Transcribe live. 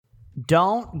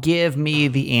Don't give me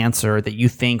the answer that you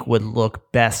think would look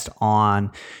best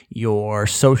on your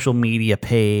social media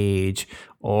page,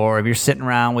 or if you're sitting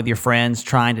around with your friends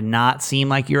trying to not seem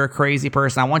like you're a crazy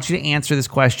person. I want you to answer this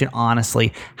question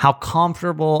honestly. How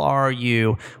comfortable are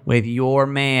you with your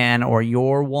man or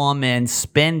your woman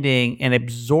spending an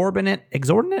exorbitant,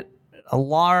 a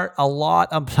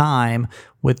lot of time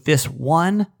with this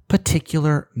one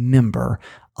particular member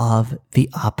of the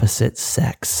opposite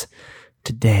sex?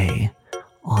 Today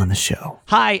on the show.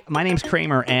 Hi, my name's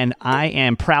Kramer, and I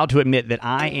am proud to admit that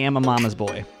I am a mama's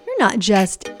boy. You're not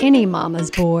just any mama's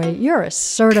boy, you're a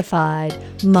certified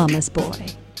mama's boy.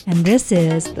 And this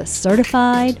is the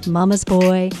Certified Mama's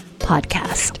Boy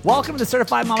Podcast. Welcome to the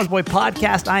Certified Mama's Boy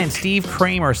Podcast. I am Steve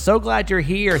Kramer. So glad you're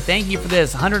here. Thank you for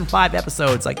this. 105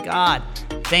 episodes. Like, God,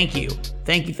 thank you.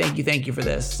 Thank you for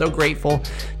this. So grateful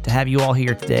to have you all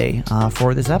here today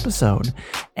for this episode.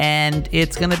 And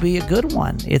it's going to be a good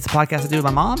one. It's a podcast I do with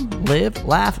my mom. Live,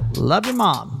 laugh, love your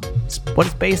mom. It's what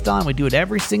it's based on. We do it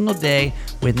every single day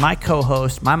with my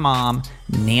co-host, my mom,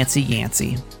 Nancy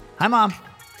Yancey. Hi, Mom.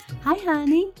 Hi,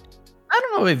 honey. I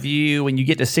don't know if you, when you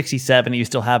get to 67, you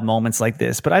still have moments like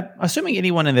this, but I'm assuming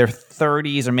anyone in their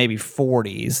 30s or maybe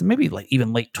 40s, maybe like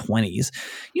even late 20s,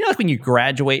 you know, like when you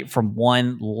graduate from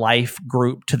one life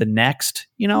group to the next,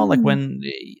 you know, like when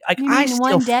like you mean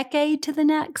one decade to the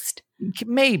next?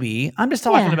 Maybe. I'm just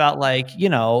talking about like, you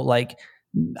know, like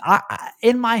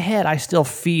in my head, I still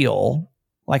feel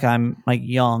like I'm like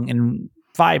young and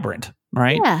vibrant.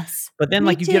 Right. Yes. But then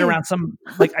like you get around some,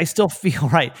 like I still feel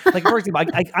right. Like for example,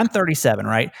 I'm 37,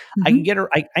 right? Mm-hmm. I can get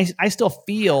I still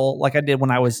feel like I did when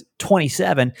I was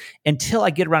 27 until I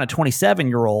get around a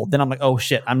 27-year-old. Then I'm like, oh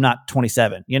shit, I'm not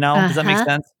 27. You know, does that make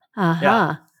sense?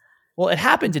 Yeah. Well, it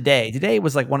happened today. Today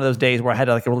was like one of those days where I had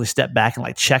to like really step back and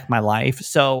like check my life.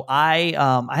 So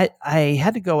I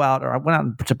had to go out, or I went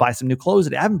out to buy some new clothes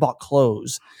today. I haven't bought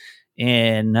clothes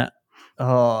in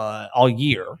all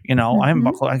year, you know. I haven't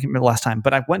bought clothes. I can't remember the last time,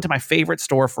 but I went to my favorite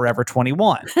store, Forever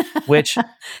 21, which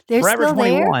Forever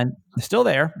 21 is still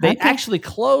there. They actually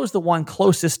closed the one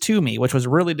closest to me, which was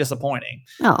really disappointing.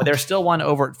 But there's still one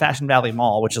over at Fashion Valley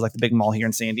Mall, which is like the big mall here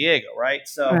in San Diego, right?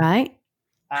 So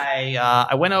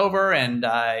I went over and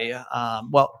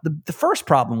the first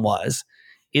problem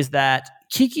is that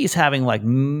Kiki is having like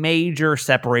major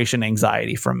separation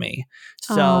anxiety from me.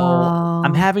 So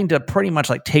I'm having to pretty much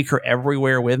like take her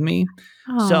everywhere with me.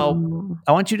 So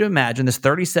I want you to imagine this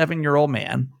 37-year-old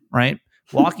man, right?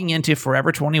 Walking into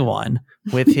Forever 21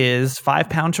 with his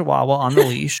 5-pound chihuahua on the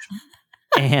leash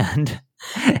and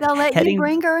they'll let you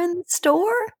bring her in the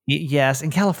store? Yes.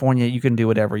 In California, you can do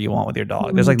whatever you want with your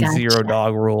dog. There's like zero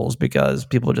dog rules because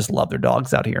people just love their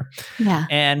dogs out here. Yeah.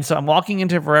 And so I'm walking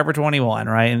into Forever 21,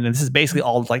 right? And this is basically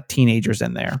all like teenagers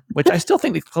in there, which I still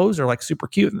think the clothes are like super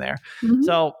cute in there. Mm-hmm.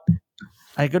 So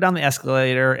I go down the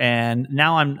escalator and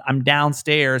now I'm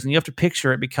downstairs, and you have to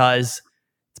picture it because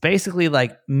it's basically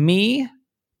like me.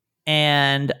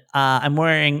 And I'm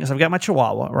wearing, so I've got my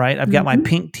chihuahua, right? I've got my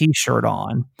pink t-shirt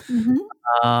on.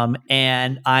 Mm-hmm.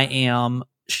 And I am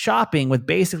shopping with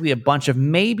basically a bunch of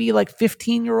maybe like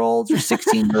 15-year-olds or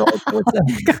 16-year-olds.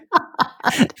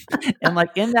 And like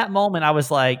in that moment, I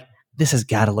was like, this has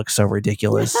got to look so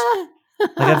ridiculous.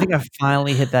 Like I think I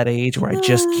finally hit that age where I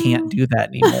just can't do that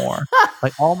anymore.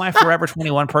 Like all my Forever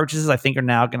 21 purchases, I think are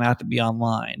now going to have to be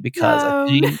online because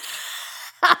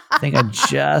I think I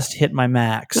just hit my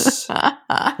max. Oh,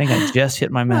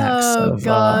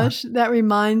 gosh. That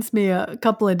reminds me, a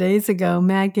couple of days ago,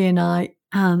 Maggie and I,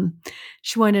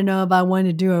 she wanted to know if I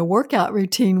wanted to do a workout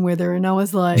routine with her. And I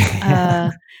was like,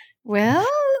 well,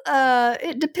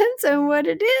 it depends on what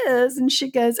it is. And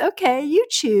she goes, okay, you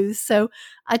choose. So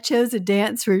I chose a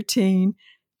dance routine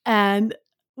and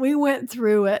we went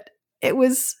through it. It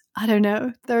was,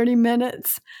 30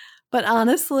 minutes. But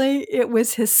honestly, it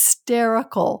was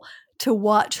hysterical to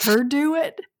watch her do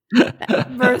it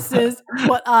versus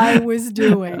what I was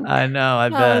doing. I know. I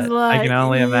bet. Like, I can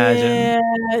only imagine.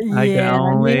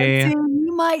 Nancy,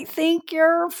 you might think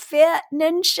you're fit and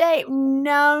in shape.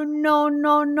 No.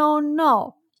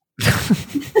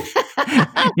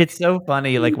 It's so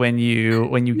funny, like when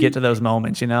you get to those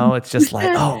moments, you know, it's just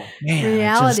like, oh man,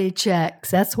 reality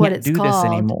checks. That's what it's called.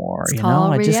 This anymore, it's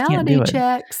called I just can't do it.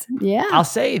 Checks. Yeah, I'll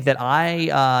say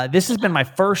that this has been my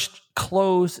first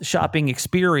clothes shopping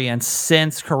experience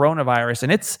since coronavirus,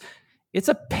 and it's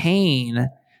a pain.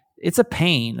 It's a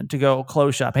pain to go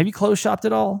clothes shop. Have you clothes shopped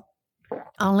at all?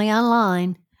 Only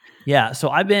online. Yeah, so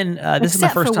I've been. This is my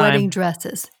first for time. Wedding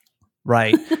dresses.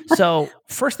 Right. So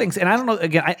first things, and I don't know,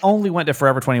 again, I only went to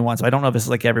Forever 21, so I don't know if this is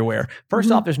like everywhere.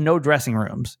 First off, there's no dressing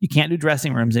rooms. You can't do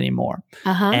dressing rooms anymore.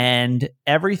 And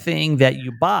everything that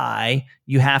you buy,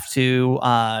 you have to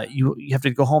you have to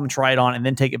go home and try it on and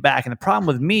then take it back. And the problem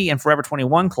with me and Forever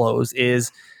 21 clothes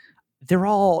is they're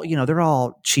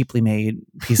all cheaply made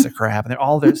piece of crap, and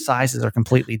all their sizes are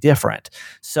completely different.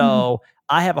 So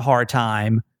I have a hard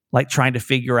time like trying to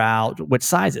figure out which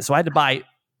sizes. So I had to buy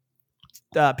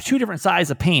 2 different sizes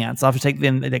of pants. I'll have to take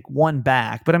them like one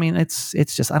back. But I mean, it's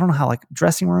just, I don't know how like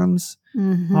dressing rooms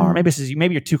or maybe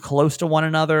maybe you're too close to one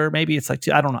another. Maybe it's like,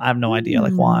 I don't know. I have no idea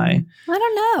like why. I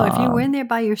don't know if you were in there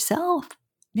by yourself.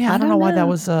 Yeah. I don't know why that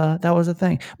was a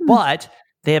thing, but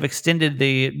they have extended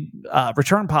the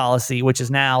return policy, which is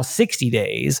now 60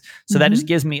 days. So that just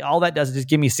gives me, all that does is just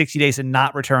give me 60 days to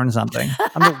not return something.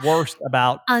 I'm the worst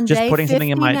about just putting 59.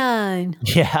 Something in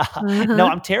my, no,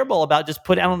 I'm terrible about just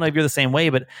I don't know if you're the same way,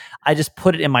 but I just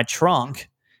put it in my trunk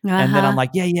and then I'm like,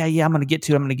 yeah, I'm going to get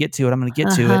to it.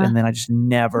 And then I just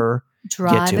never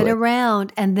drive it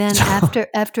around. And then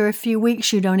after a few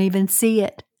weeks, you don't even see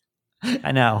it.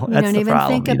 I know. You don't even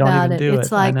think about it.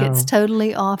 It's like it's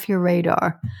totally off your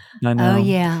radar. I know. Oh,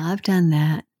 yeah. I've done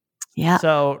that. Yeah.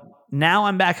 So now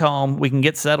I'm back home. We can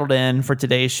get settled in for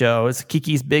today's show. It's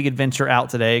Kiki's big adventure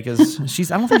out today because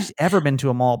I don't think she's ever been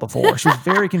to a mall before. She was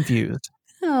very confused.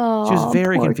 Oh, she was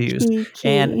very confused. Kiki.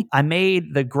 And I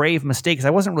made the grave mistake because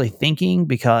I wasn't really thinking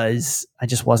because I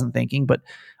just wasn't thinking. But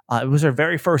it was her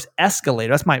very first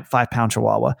escalator. That's my 5-pound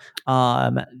Chihuahua.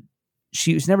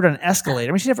 She's never done an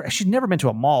escalator. I mean, she's never been to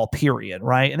a mall, period,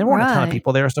 right? And there weren't a ton of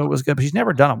people there, so it was good. But she's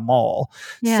never done a mall,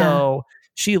 so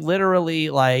she literally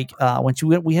like when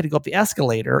we had to go up the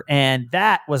escalator, and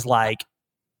that was like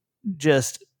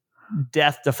just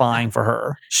death-defying for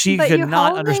her. She could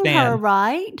not understand. Her,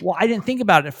 right? Well, I didn't think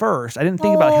about it at first. I didn't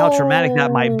think about how traumatic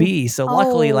that might be. So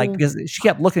luckily, like because she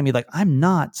kept looking at me like I'm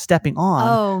not stepping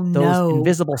on those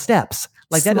invisible steps.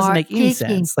 Like that doesn't make any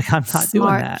sense. Like I'm not doing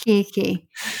that. Kiki.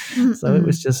 So it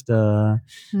was just a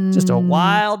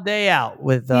wild day out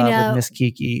with Miss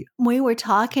Kiki. We were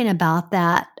talking about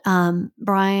that,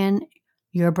 Brian,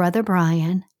 your brother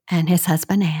Brian, and his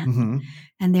husband Ann,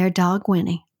 and their dog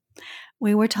Winnie.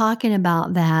 We were talking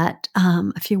about that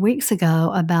a few weeks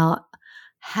ago about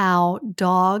how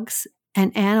dogs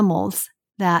and animals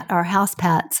that are house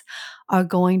pets are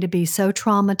going to be so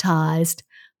traumatized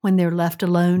when they're left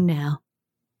alone now.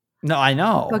 No, I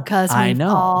know. Because we've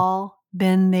all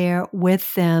been there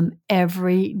with them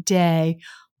every day,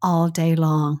 all day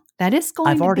long. That is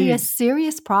going to be a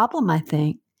serious problem, I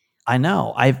think. I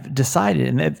know. I've decided,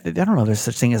 and I don't know if there's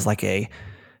such thing as like a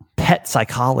pet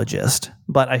psychologist,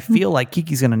 but I feel like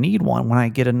Kiki's going to need one when I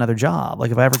get another job. Like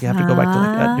if I ever have to go back to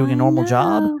like doing a normal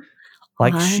job,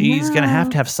 like she's going to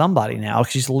have somebody now.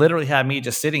 She's literally had me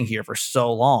just sitting here for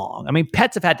so long. I mean,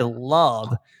 pets have had to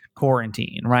love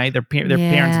quarantine, right? Their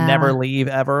parents never leave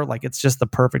ever. Like it's just the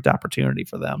perfect opportunity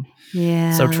for them.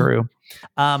 Yeah. So true.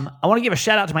 I want to give a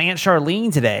shout out to my Aunt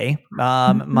Charlene today.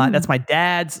 That's my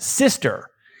dad's sister.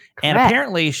 And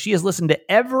apparently she has listened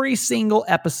to every single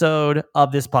episode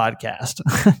of this podcast.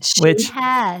 She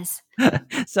has.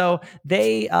 So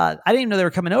I didn't even know they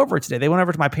were coming over today. They went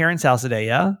over to my parents' house today,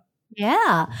 yeah?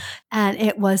 Yeah. And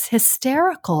it was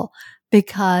hysterical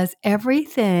because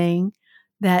everything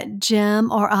that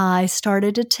Jim or I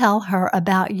started to tell her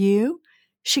about you,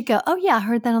 she'd go, oh, yeah, I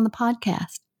heard that on the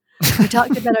podcast. We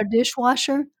talked about our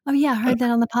dishwasher. Oh, yeah, I heard that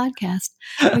on the podcast.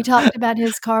 We talked about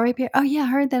his car repair. Oh, yeah, I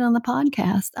heard that on the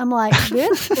podcast. I'm like,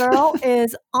 this girl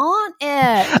is on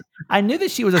it. I knew that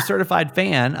she was a certified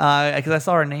fan because I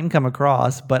saw her name come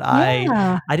across, but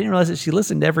I didn't realize that she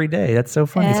listened every day. That's so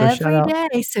funny. Every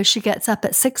day. So she gets up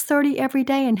at 6:30 every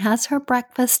day and has her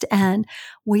breakfast, and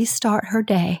we start her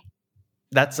day.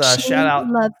 That's a shout out.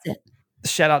 Loves it.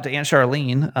 Shout out to Aunt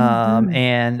Charlene.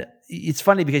 And it's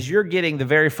funny because you're getting the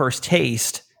very first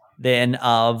taste then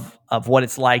of what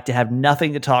it's like to have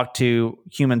nothing to talk to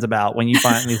humans about when you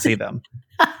finally see them.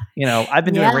 You know, I've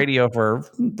been doing radio for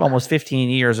almost 15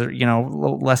 years, or, you know, a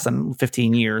little less than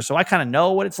 15 years. So I kind of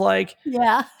know what it's like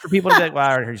for people to be like, well,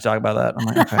 I already heard you talk about that. I'm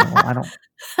like, okay, well,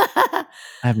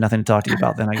 I have nothing to talk to you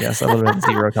about then, I guess. I literally have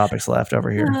 0 topics left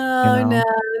over here. Oh, no.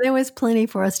 There was plenty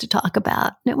for us to talk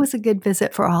about. It was a good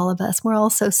visit for all of us. We're all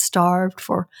so starved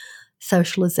for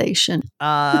socialization.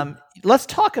 Let's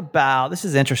talk about, this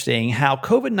is interesting, how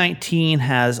COVID-19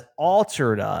 has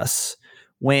altered us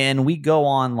when we go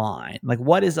online. Like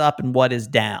what is up and what is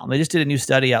down. They just did a new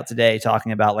study out today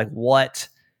talking about like what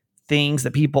things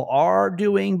that people are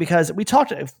doing, because we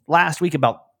talked last week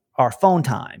about our phone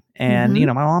time, and you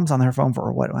know, my mom's on her phone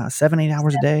for 7-8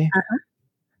 hours a day.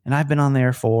 and I've been on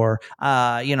there for,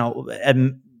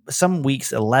 some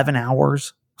weeks 11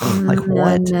 hours. Like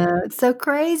what? No, it's so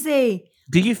crazy.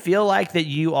 Do you feel like that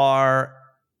you are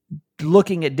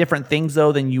looking at different things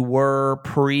though than you were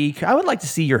pre? I would like to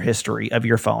see your history of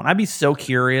your phone. I'd be so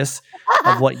curious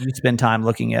of what you spend time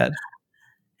looking at.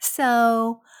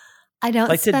 So I don't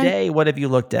Like spend. today, what have you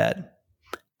looked at?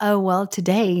 Oh, well,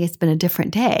 today it's been a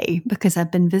different day because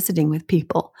I've been visiting with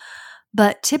people.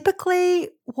 But typically,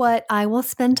 what I will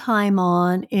spend time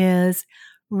on is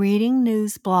reading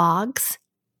news blogs,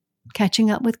 catching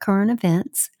up with current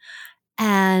events.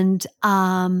 And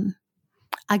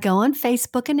I go on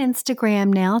Facebook and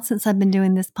Instagram now since I've been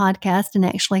doing this podcast and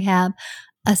actually have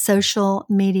a social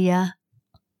media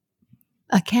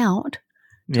account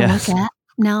to look at.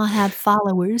 Now I have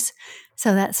followers,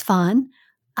 so that's fun.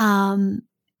 Well,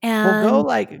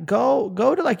 And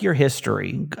go to like your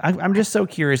history. I'm just so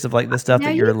curious of like the stuff now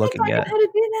that you you're think looking I know at. how to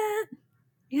do that?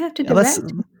 You have to Let's.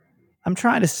 direct. I'm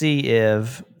trying to see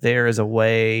if there is a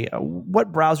way.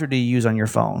 What browser do you use on your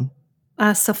phone?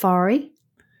 Safari.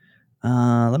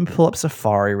 Let me pull up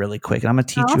Safari really quick, and I'm gonna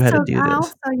teach you how to do I this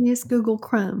also use Google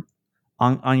Chrome.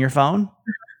 on your phone.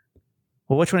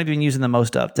 Well, which one have you been using the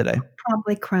most of today?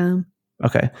 Probably Chrome.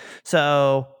 Okay,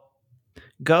 so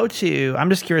go to. I'm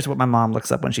just curious what my mom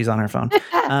looks up when she's on her phone.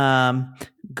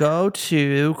 Go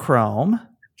to Chrome.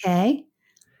 Okay.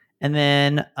 And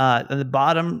then at the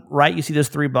bottom right, you see those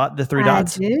three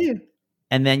dots. I do.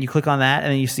 And then you click on that,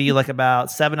 and then you see like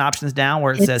about 7 options down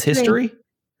where it says history.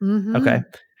 Mm-hmm. Okay.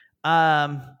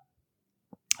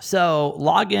 So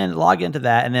log into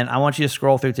that, and then I want you to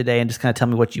scroll through today and just kind of tell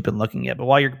me what you've been looking at. But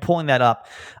while you're pulling that up,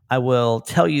 I will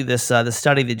tell you this the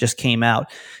study that just came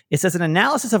out. It says an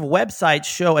analysis of websites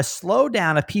show a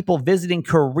slowdown of people visiting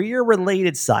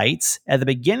career-related sites at the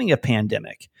beginning of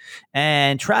pandemic,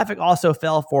 and traffic also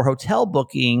fell for hotel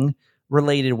booking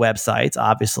related websites,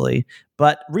 obviously.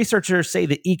 But researchers say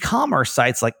that e-commerce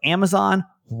sites like Amazon,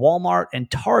 Walmart, and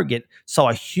Target saw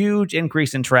a huge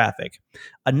increase in traffic.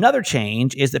 Another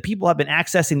change is that people have been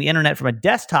accessing the internet from a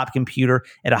desktop computer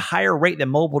at a higher rate than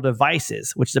mobile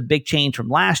devices, which is a big change from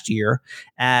last year,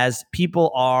 as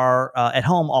people are at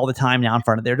home all the time now in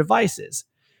front of their devices.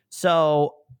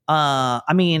 So, I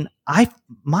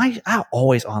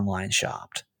always online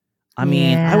shopped. I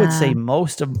mean, I would say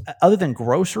most of, other than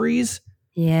groceries,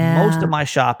 most of my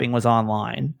shopping was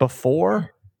online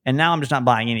before. And now I'm just not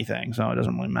buying anything, so it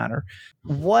doesn't really matter.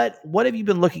 What have you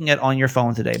been looking at on your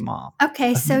phone today, Mom?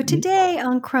 Okay, so today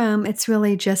on Chrome, it's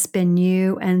really just been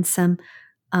you and some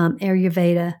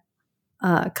Ayurveda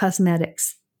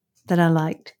cosmetics that I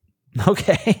liked.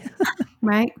 Okay.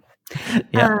 Right?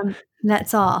 Yeah.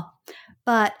 That's all.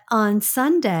 But on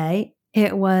Sunday,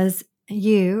 it was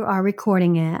you, our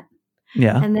recording app.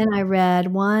 Yeah. And then I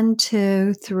read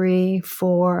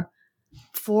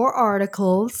 4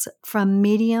 articles from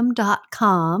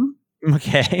medium.com.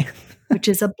 Okay. Which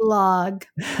is a blog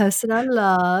post that I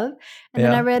love. And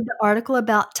then I read the article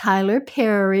about Tyler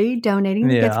Perry donating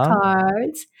the gift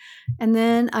cards. And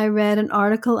then I read an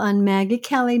article on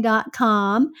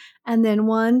maggiekelly.com. And then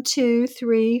 1, 2,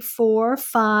 3, 4,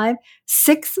 5,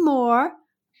 6 more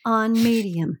on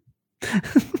Medium.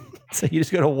 So you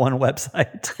just go to one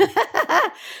website.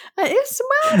 It's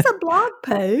a blog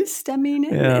post. I mean,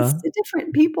 it's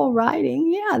different people writing.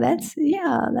 Yeah, that's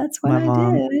what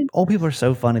I did. Old people are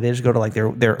so funny. They just go to like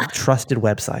their trusted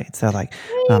websites. They're like,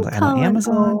 I know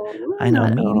Amazon, I know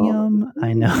Medium,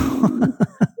 I know. I'm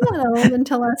not old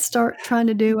until I start trying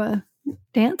to do a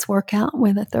dance workout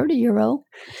with a 30-year-old.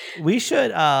 We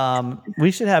should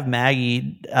have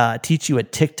Maggie teach you a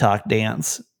TikTok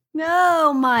dance.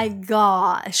 Oh my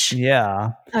gosh.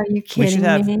 Yeah. Are you kidding me? We should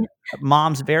have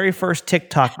Mom's very first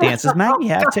TikTok dance. Does Maggie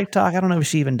have TikTok? I don't know if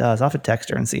she even does. I'll have to text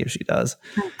her and see if she does.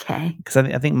 Okay. Because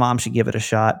I think Mom should give it a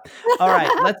shot. All right.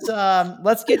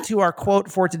 Let's get to our quote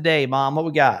for today, Mom. What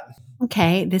we got?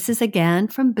 Okay. This is again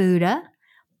from Buddha.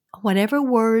 Whatever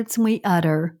words we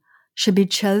utter should be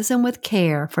chosen with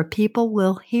care, for people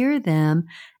will hear them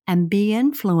and be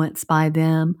influenced by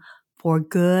them for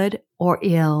good or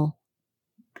ill.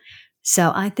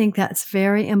 So I think that's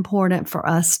very important for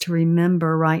us to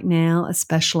remember right now,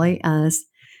 especially as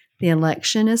the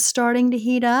election is starting to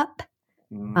heat up,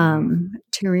 to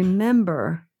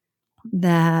remember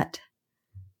that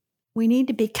we need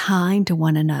to be kind to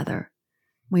one another.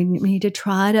 We need to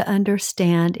try to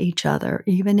understand each other,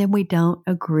 even if we don't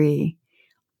agree,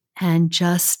 and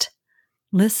just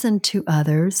listen to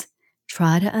others,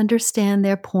 try to understand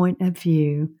their point of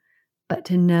view, but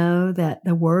to know that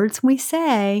the words we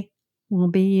say will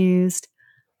be used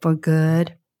for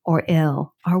good or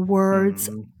ill. Our words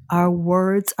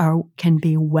can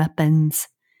be weapons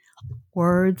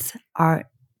words are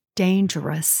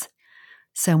dangerous.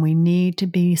 So we need to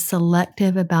be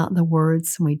selective about the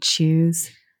words we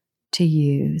choose to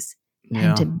use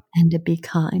and to be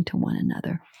kind to one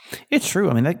another. It's true.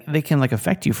 I mean, they can like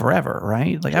affect you forever,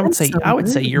 right? Like I would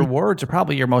say your words are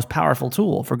probably your most powerful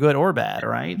tool for good or bad,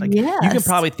 right? Like you can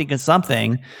probably think of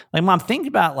something like, Mom, think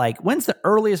about like, when's the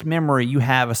earliest memory you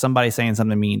have of somebody saying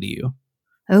something mean to you?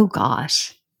 Oh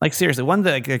gosh. Like seriously, one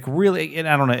that like really, and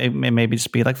I don't know, it may maybe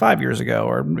just be like 5 years ago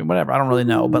or whatever. I don't really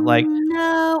know, but like,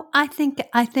 no, I think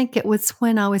it was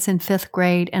when I was in 5th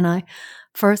grade and I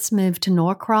first moved to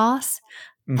Norcross,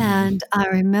 and I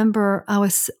remember I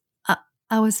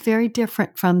was very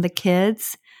different from the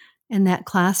kids in that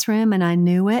classroom, and I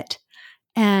knew it.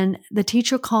 And the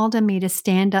teacher called on me to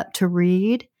stand up to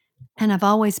read, and I've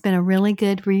always been a really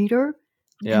good reader.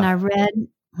 And I read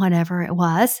whatever it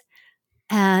was.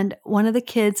 And one of the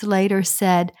kids later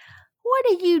said, "What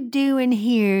are you doing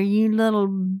here, you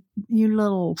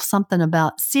little something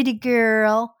about city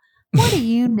girl? What do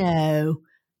you know?"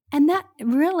 And that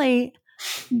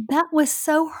was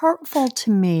so hurtful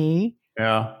to me.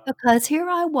 Yeah. Because here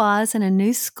I was in a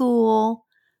new school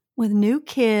with new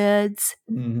kids,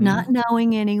 not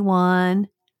knowing anyone.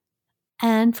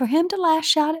 And for him to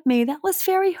lash out at me, that was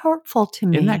very hurtful to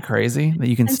me. Isn't that crazy that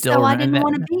you can And still so I remember didn't that?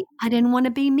 want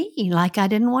to be me. Like I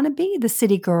didn't want to be the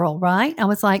city girl, right? I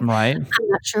was like, Right. I'm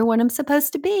not sure what I'm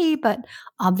supposed to be, but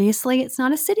obviously it's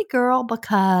not a city girl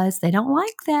because they don't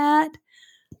like that.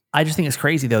 I just think it's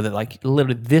crazy though that like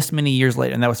literally this many years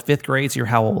later, and that was 5th grade, so you're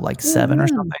how old? Like 7 or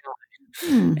something?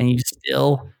 And you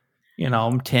still,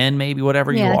 10 maybe,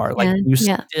 whatever you are. 10, Like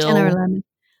 10 or 11.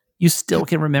 You still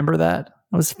can remember that?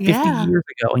 That was 50 years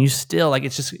ago, and you still like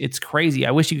it's crazy.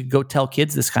 I wish you could go tell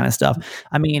kids this kind of stuff.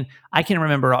 I mean, I can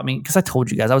remember. I mean, because I told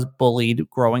you guys I was bullied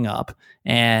growing up,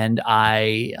 and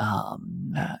I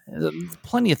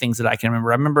plenty of things that I can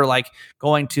remember. I remember like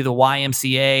going to the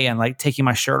YMCA and like taking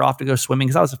my shirt off to go swimming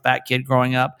because I was a fat kid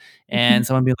growing up, and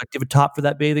someone being like, "Do you have a top for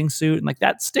that bathing suit?" And like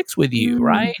that sticks with you,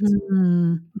 right? I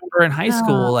remember in high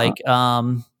school, like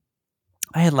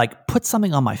I had like put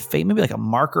something on my face, maybe like a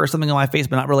marker or something on my face,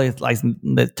 but not really like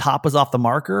the top was off the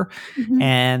marker.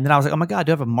 And then I was like, "Oh my God,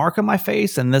 do I have a mark on my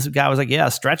face?" And this guy was like, "Yeah,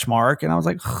 a stretch mark." And I was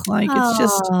like, it's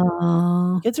just,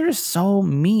 kids are just so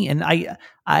mean. And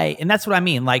and that's what I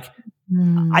mean. Like,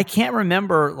 I can't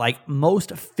remember like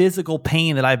most physical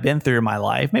pain that I've been through in my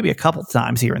life. Maybe a couple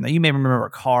times here and there. You may remember a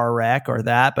car wreck or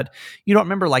that, but you don't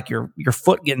remember like your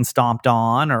foot getting stomped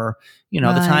on or, the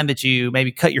time that you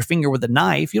maybe cut your finger with a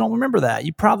knife. You don't remember that.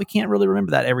 You probably can't really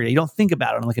remember that every day. You don't think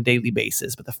about it on like a daily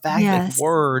basis. But the fact that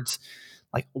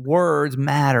words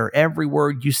matter. Every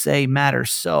word you say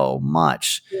matters so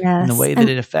much in the way that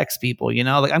it affects people.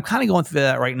 Like I'm kind of going through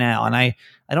that right now, and I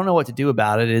don't know what to do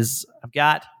about it. I've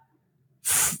got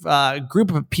a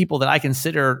group of people that I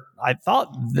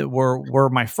thought that were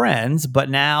my friends, but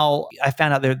now I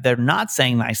found out they're not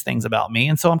saying nice things about me,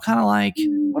 and so I'm kind of like,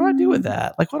 what do I do with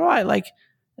that? Like, what do I like?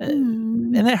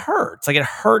 And it hurts. Like, it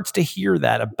hurts to hear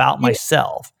that about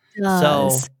myself. So,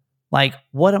 like,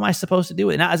 what am I supposed to do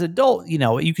with it? Now, as an adult,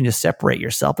 you can just separate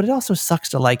yourself, but it also sucks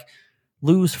to like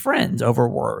lose friends over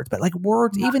words. But like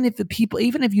words, even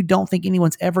if you don't think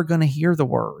anyone's ever going to hear the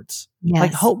words,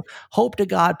 like hope to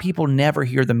God people never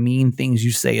hear the mean things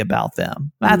you say about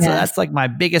them. That's like my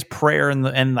biggest prayer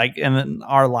in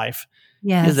our life.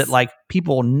 Is that like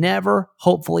people never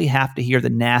hopefully have to hear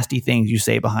the nasty things you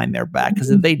say behind their back,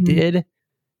 because if they did,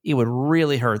 it would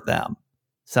really hurt them.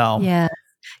 So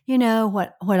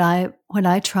what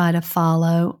I try to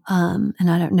follow, and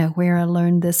I don't know where I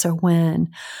learned this or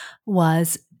when,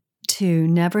 was to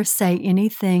never say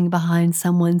anything behind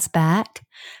someone's back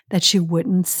that you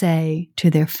wouldn't say to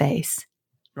their face.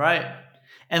 Right.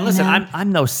 And listen,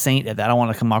 I'm no saint at that. I don't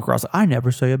want to come across. I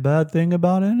never say a bad thing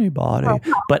about anybody.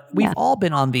 But we've all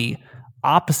been on the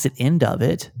opposite end of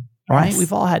it, right? Yes.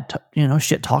 We've all had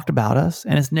shit talked about us,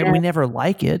 and we never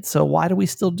like it. So why do we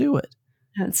still do it?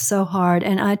 It's so hard.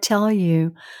 And I tell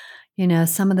you,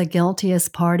 some of the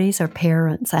guiltiest parties are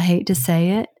parents. I hate to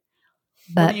say it,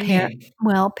 but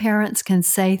parents can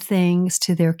say things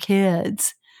to their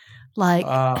kids like,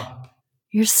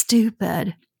 "You're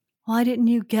stupid. Why didn't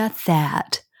you get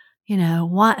that?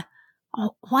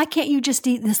 Why can't you just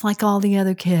eat this like all the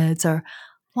other kids? Or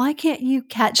why can't you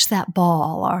catch that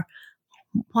ball? Or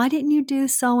why didn't you do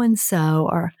so-and-so?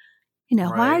 Or,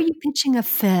 why are you pitching a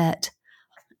fit?"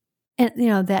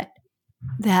 And,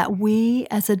 that we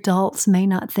as adults may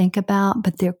not think about,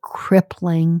 but they're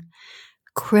crippling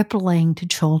to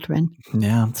children.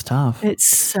 Yeah, it's tough. It's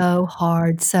so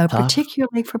hard. So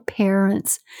particularly for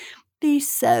parents, be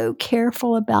so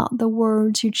careful about the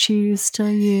words you choose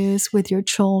to use with your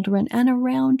children and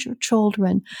around your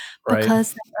children Right.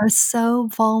 because they are so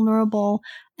vulnerable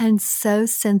and so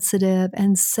sensitive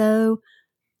and so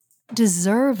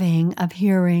deserving of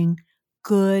hearing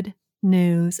good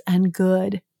news and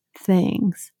good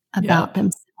things about Yep.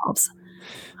 themselves.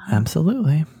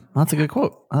 Absolutely. That's a good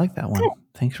quote. I like that one. Good.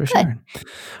 Thanks for Good. sharing.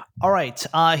 All right.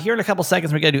 Here in a couple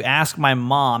seconds, we're going to do Ask My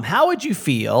Mom. How would you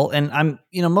feel? And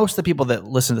most of the people that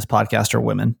listen to this podcast are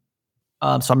women. So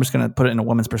I'm just going to put it in a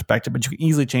woman's perspective, but you can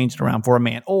easily change it around for a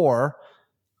man or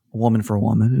a woman for a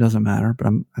woman. It doesn't matter. But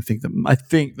I think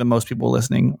that most people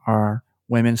listening are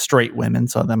women, straight women.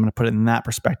 So I'm going to put it in that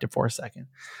perspective for a second.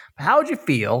 How would you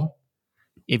feel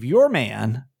if your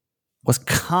man was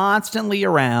constantly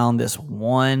around this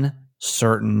one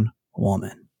certain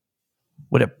woman?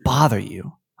 Would it bother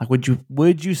you? Like,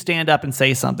 would you stand up and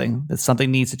say something that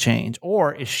something needs to change?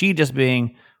 Or is she just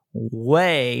being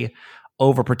way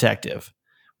overprotective?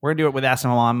 We're going to do it with Ask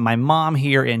My Mom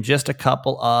here in just a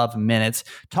couple of minutes.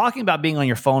 Talking about being on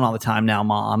your phone all the time now,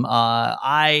 Mom.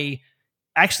 I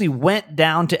actually went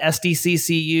down to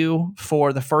SDCCU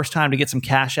for the first time to get some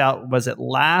cash out. Was it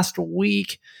last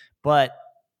week? But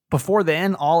before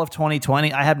then, all of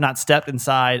 2020, I have not stepped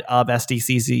inside of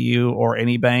SDCCU or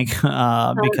any bank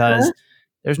because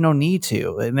there's no need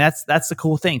to. And that's the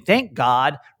cool thing. Thank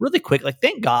God, really quick,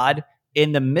 thank God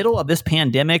in the middle of this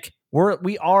pandemic,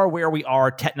 we are where we are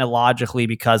technologically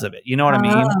because of it. You know what I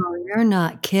mean? Oh, you're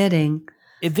not kidding.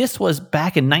 If this was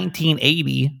back in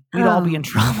 1980, we'd all be in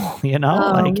trouble, we'd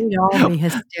all be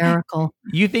hysterical.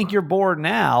 You think you're bored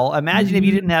now. Imagine if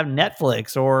you didn't have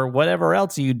Netflix or whatever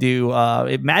else you do.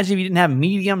 Imagine if you didn't have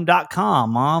medium.com,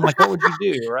 Mom. What would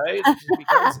you do, right? It'd be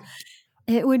crazy.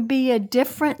 It would be a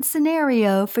different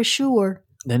scenario for sure.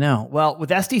 I know. Well, with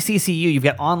SDCCU, you've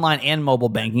got online and mobile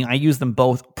banking. I use them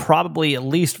both probably at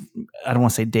least, I don't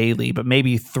want to say daily, but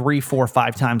maybe 3, 4,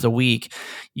 5 times a week.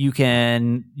 You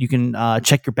can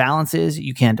check your balances.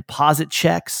 You can deposit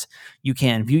checks. You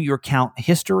can view your account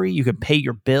history. You can pay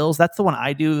your bills. That's the one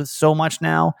I do so much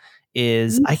now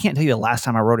is I can't tell you the last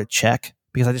time I wrote a check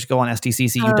because I just go on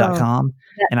SDCCU.com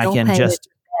and I can just,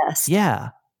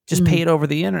 pay it over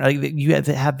the internet. You have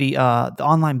to have the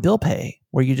online bill pay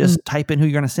where you just type in who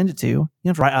you're going to send it to. You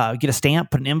have to get a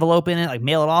stamp, put an envelope in it,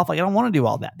 mail it off. I don't want to do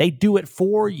all that. They do it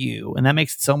for you, and that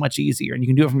makes it so much easier. And you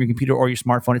can do it from your computer or your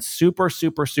smartphone. It's super,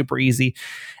 super, super easy.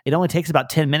 It only takes about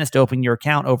 10 minutes to open your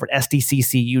account over at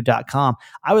sdccu.com.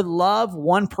 I would love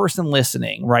one person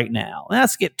listening right now.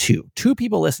 Let's get two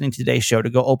people listening to today's show to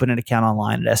go open an account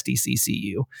online at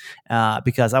SDCCU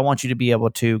because I want you to be able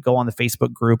to go on the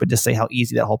Facebook group and just say how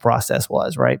easy that whole process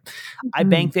was, right? I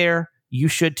bank there. You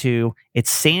should too. It's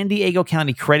San Diego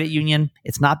County Credit Union.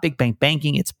 It's not big bank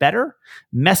banking. It's better.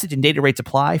 Message and data rates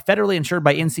apply. Federally insured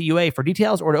by NCUA. For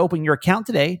details or to open your account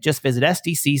today, just visit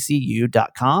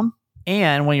sdccu.com.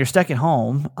 And when you're stuck at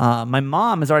home, my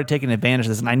mom has already taken advantage of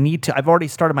this, and I've already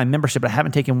started my membership, but I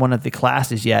haven't taken one of the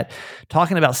classes yet,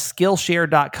 talking about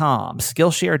Skillshare.com,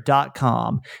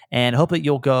 and hope that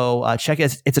you'll go check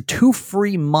it. It's a 2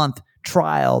 free month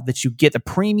trial that you get, the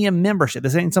premium membership.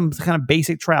 This ain't some kind of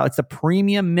basic trial. It's the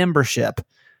premium membership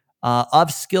of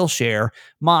Skillshare.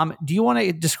 Mom, do you want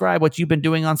to describe what you've been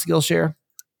doing on Skillshare?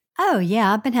 Oh,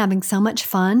 yeah. I've been having so much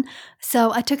fun.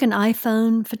 So I took an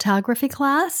iPhone photography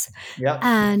class. Yep.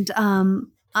 And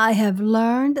I have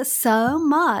learned so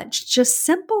much, just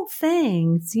simple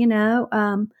things,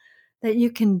 that you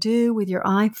can do with your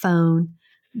iPhone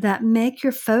that make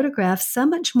your photographs so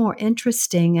much more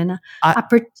interesting. And I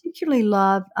particularly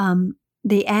love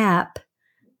the app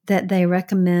that they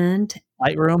recommend.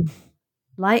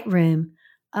 Lightroom.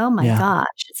 Oh my gosh,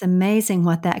 it's amazing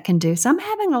what that can do. So I'm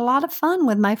having a lot of fun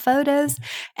with my photos,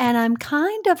 and I'm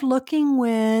kind of looking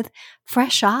with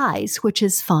fresh eyes, which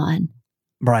is fun.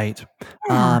 Right.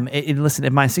 Yeah. Listen,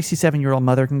 if my 67-year-old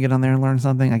mother can get on there and learn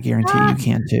something, I guarantee you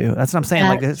can too. That's what I'm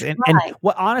saying. That's And right.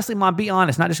 honestly, Mom, be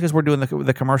honest, not just because we're doing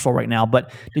the commercial right now,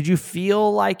 but did you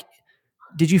feel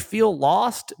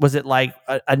lost? Was it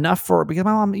enough for, because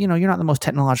my mom, you're not the most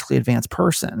technologically advanced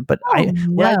person, but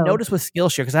what I noticed with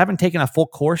Skillshare, because I haven't taken a full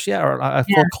course yet or a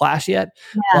full class yet,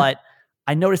 but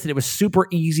I noticed that it was super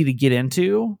easy to get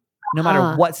into no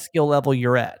matter what skill level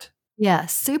you're at. Yeah,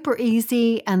 super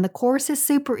easy. And the course is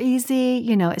super easy.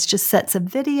 It's just sets of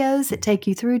videos that take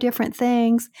you through different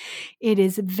things. It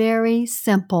is very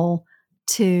simple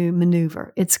to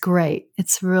maneuver. It's great.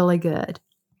 It's really good.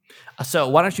 So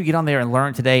why don't you get on there and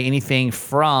learn today anything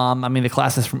from, the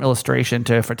classes from illustration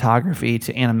to photography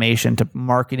to animation to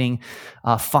marketing,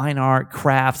 fine art,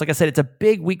 crafts. Like I said, it's a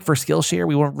big week for Skillshare.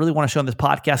 We really want to show them this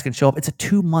podcast can show up. It's a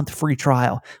 2-month free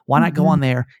trial. Why not go on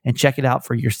there and check it out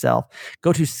for yourself?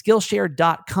 Go to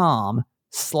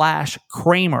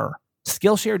Skillshare.com/Kramer.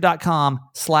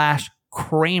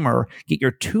 Skillshare.com/Kramer. Get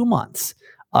your 2 months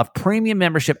of premium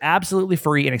membership absolutely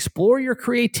free and explore your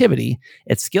creativity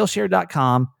at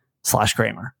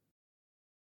Skillshare.com/Kramer.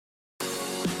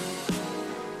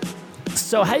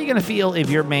 So how are you going to feel if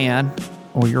your man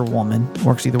or your woman,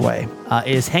 works either way,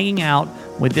 is hanging out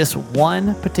with this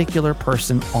one particular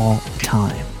person all the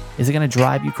time? Is it going to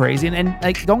drive you crazy? And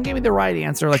like, don't give me the right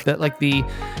answer, like the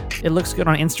it looks good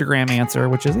on Instagram answer,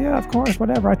 which is, yeah, of course,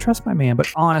 whatever. I trust my man.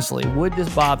 But honestly, would this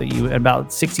bother you? In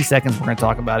about 60 seconds, we're going to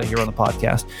talk about it here on the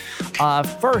podcast.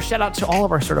 First, shout out to all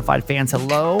of our certified fans.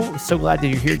 Hello. So glad that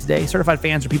you're here today. Certified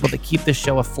fans are people that keep this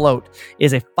show afloat. It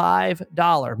is a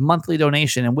 $5 monthly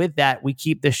donation. And with that, we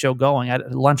keep this show going. I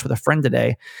had lunch with a friend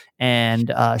today,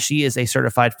 and she is a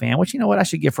certified fan, which, you know what, I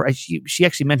should give her. She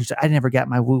actually mentioned, I never got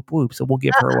my whoop whoop, so we'll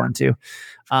give her one too.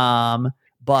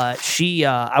 But she,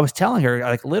 I was telling her,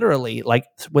 like, literally, like,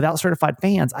 without certified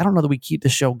fans, I don't know that we keep the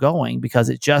show going, because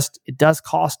it does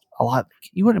cost a lot.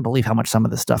 You wouldn't believe how much some of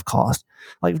this stuff costs.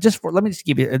 Like, let me just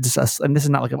give you, and this is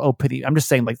not like, oh, pity. I'm just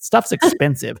saying, like, stuff's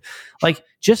expensive. Like,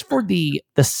 just for the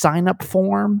sign up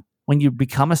form when you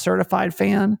become a certified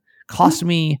fan cost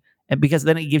me. And because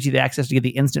then it gives you the access to get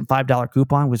the instant $5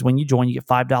 coupon, because when you join, you get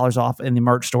 $5 off in the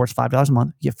merch store. It's $5 a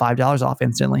month. You get $5 off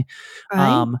instantly.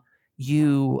 Right.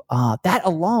 That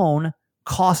alone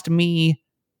cost me,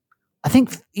 I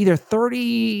think either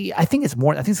 30, I think it's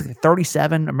more, I think it's like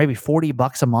 37 or maybe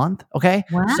 $40 a month. Okay.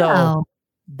 Wow. So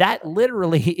that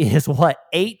literally is what,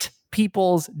 8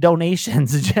 people's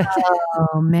donations.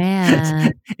 Oh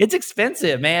man. It's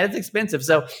expensive, man. It's expensive.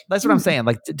 So that's what I'm saying.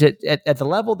 Like at the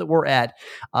level that we're at,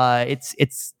 it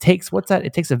takes, what's that?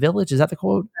 It takes a village. Is that the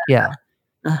quote? Yeah.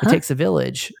 It takes a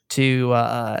village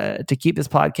to keep this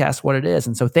podcast what it is.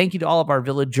 And so thank you to all of our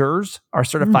villagers, our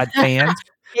certified fans.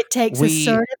 It takes a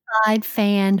certified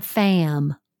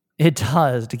fam. It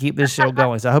does, to keep this show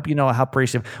going. So I hope you know how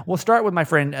appreciative. We'll start with my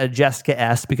friend Jessica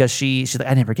S, because she's like,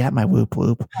 I never got my whoop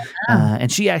whoop.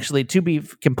 And she actually, to be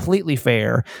completely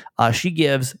fair, she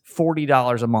gives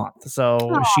 $40 a month. So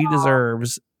Aww.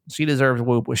 She deserves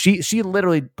whoop. She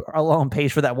literally alone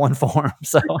pays for that one form.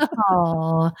 So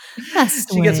that's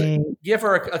sweet. Give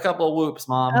her a couple of whoops,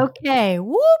 Mom. Okay,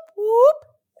 whoop whoop.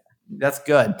 That's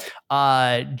good.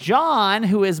 John,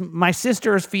 who is my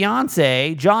sister's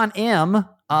fiance, John M.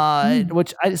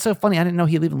 Which it's so funny. I didn't know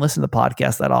he'd even listen to the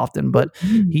podcast that often, but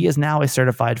he is now a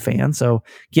certified fan. So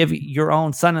give your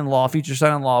own future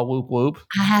son-in-law, whoop whoop.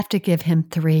 I have to give him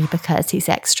 3 because he's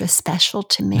extra special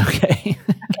to me. Okay.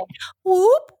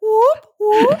 Whoop whoop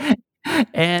whoop.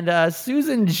 And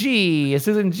Susan G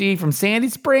from Sandy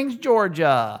Springs,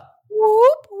 Georgia.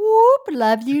 Whoop whoop.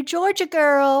 Love you, Georgia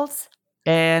girls.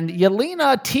 And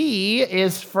Yelena T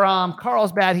is from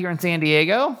Carlsbad here in San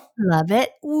Diego. Love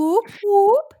it. Whoop,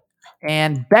 whoop.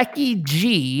 And Becky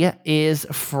G is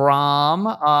from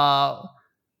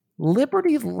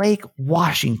Liberty Lake,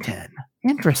 Washington.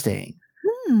 Interesting.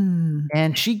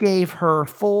 And she gave her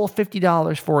full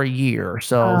 $50 for a year.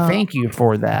 So thank you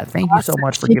for that. Thank you so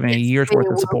much for giving a year's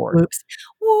worth of support. Whoop,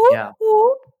 yeah.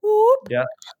 Whoop, whoop. Yeah.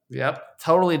 Yep.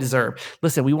 Totally deserved.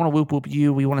 Listen, we want to whoop whoop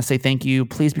you. We want to say thank you.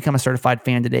 Please become a certified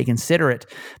fan today. Consider it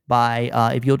by,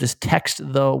 if you'll just text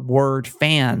the word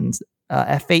fans,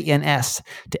 FANS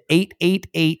to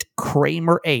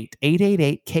 888-KRAMER8,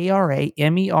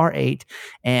 888-KRAMER8.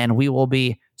 And we will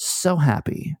be so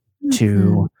happy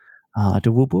to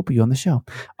whoop whoop you on the show.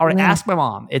 All right. Ask my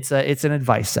mom. It's an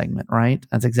advice segment, right?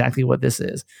 That's exactly what this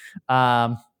is.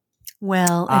 Well,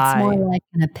 it's more like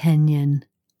an opinion.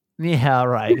 Yeah,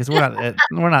 right. Because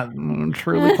we're not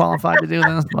truly qualified to do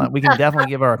this, but we can definitely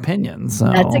give our opinions. So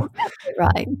that's exactly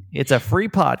right. It's a free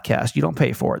podcast. You don't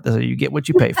pay for it. So you get what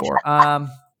you pay for. Well,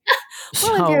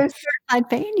 if you're a certified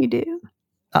fan, you do.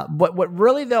 What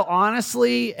really, though,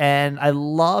 honestly, and I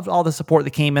loved all the support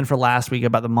that came in for last week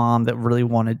about the mom that really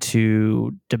wanted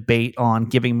to debate on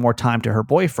giving more time to her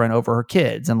boyfriend over her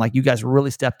kids. And like, you guys really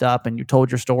stepped up and you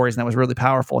told your stories, and that was really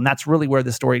powerful. And that's really where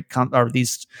the story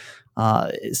these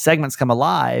segments come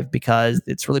alive, because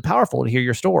it's really powerful to hear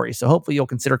your story. So hopefully you'll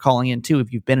consider calling in too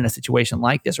if you've been in a situation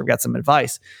like this or got some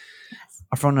advice. Yes.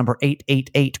 Our phone number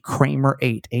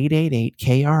 888-KRAMER8,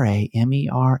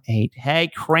 888-KRAMER8. Hey,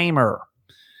 Kramer.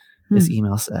 This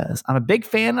email says, I'm a big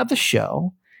fan of the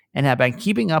show and have been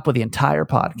keeping up with the entire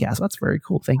podcast. That's very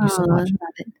cool. Thank you so much. I love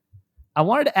it. I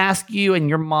wanted to ask you and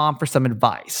your mom for some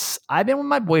advice. I've been with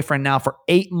my boyfriend now for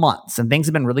 8 months and things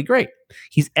have been really great.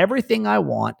 He's everything I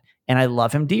want and I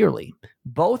love him dearly.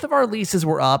 Both of our leases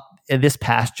were up this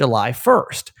past July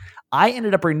 1st. I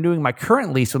ended up renewing my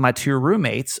current lease with my 2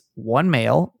 roommates, one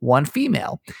male, one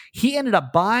female. He ended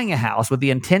up buying a house with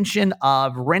the intention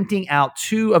of renting out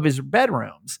 2 of his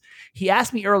bedrooms. He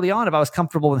asked me early on if I was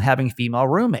comfortable with having female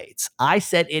roommates. I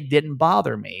said it didn't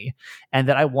bother me and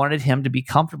that I wanted him to be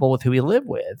comfortable with who he lived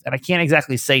with. And I can't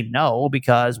exactly say no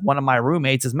because one of my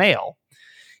roommates is male.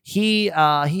 He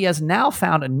has now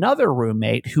found another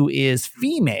roommate who is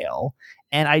female,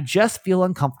 and I just feel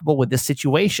uncomfortable with this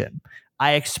situation.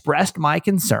 I expressed my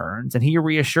concerns, and he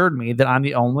reassured me that I'm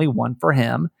the only one for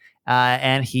him,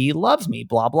 and he loves me,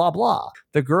 blah, blah, blah.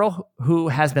 The girl who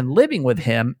has been living with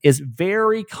him is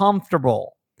very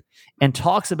comfortable and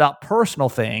talks about personal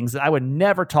things that I would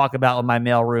never talk about with my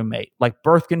male roommate, like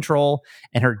birth control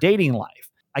and her dating life.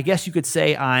 I guess you could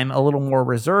say I'm a little more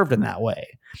reserved in that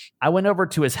way. I went over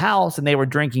to his house and they were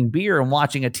drinking beer and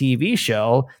watching a TV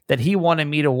show that he wanted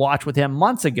me to watch with him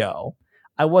months ago.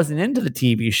 I wasn't into the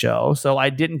TV show, so I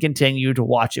didn't continue to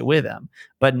watch it with him.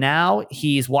 But now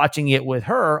he's watching it with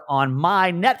her on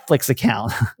my Netflix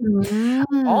account.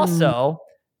 Also,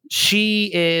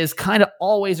 she is kind of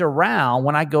always around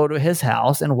when I go to his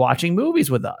house and watching movies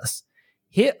with us.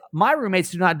 My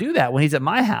roommates do not do that when he's at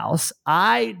my house.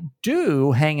 I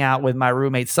do hang out with my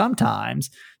roommates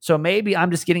sometimes. So maybe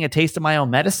I'm just getting a taste of my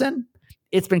own medicine.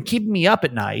 It's been keeping me up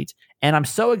at night, and I'm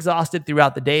so exhausted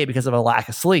throughout the day because of a lack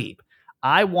of sleep.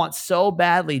 I want so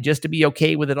badly just to be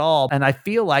okay with it all, and I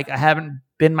feel like I haven't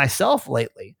been myself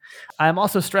lately. I'm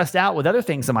also stressed out with other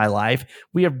things in my life.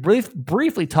 We have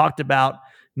briefly talked about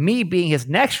me being his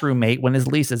next roommate when his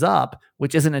lease is up,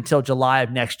 which isn't until July of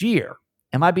next year.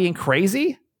 Am I being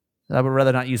crazy? I would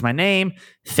rather not use my name.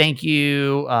 Thank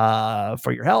you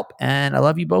for your help, and I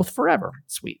love you both forever.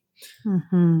 Sweet.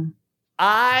 Mm-hmm.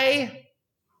 I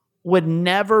would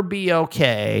never be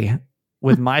okay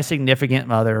with my significant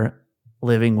mother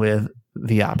living with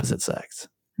the opposite sex,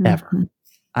 ever. Mm-hmm.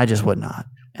 I just would not.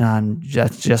 And I'm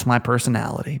just my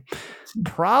personality.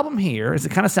 Problem here is it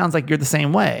kind of sounds like you're the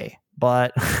same way,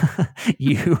 but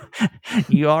you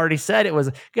already said it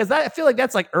was, because I feel like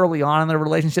that's like early on in the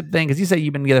relationship thing. Because you say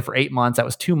you've been together for 8 months. That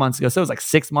was 2 months ago. So it was like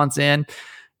 6 months in.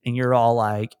 And you're all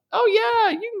like, oh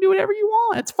yeah, you can do whatever you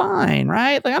want. It's fine,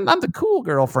 right? Like I'm the cool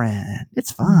girlfriend.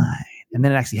 It's fine. And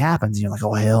then it actually happens. And you're like,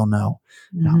 oh, hell no.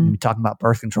 No, I'm going to be talking about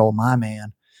birth control, my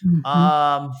man.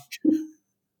 Mm-hmm.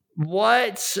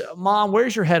 Mom,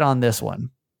 where's your head on this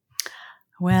one?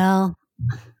 Well,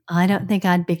 I don't think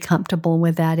I'd be comfortable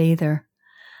with that either.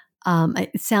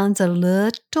 It sounds a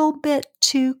little bit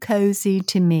too cozy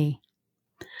to me.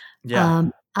 Yeah.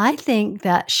 I think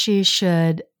that she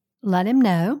should let him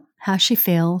know how she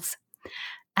feels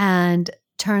and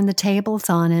turn the tables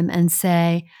on him and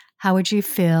say, how would you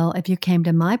feel if you came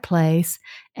to my place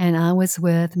and I was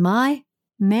with my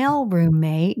male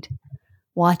roommate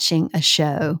watching a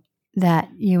show that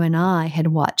you and I had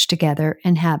watched together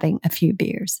and having a few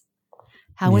beers?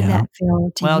 How would that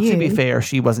feel to you? Well, to be fair,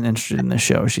 she wasn't interested in the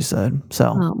show, she said.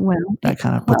 So that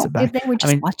kind of puts it back. If they were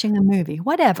just watching a movie,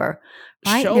 whatever.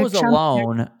 Right? Shows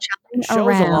alone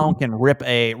can rip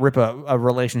a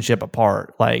relationship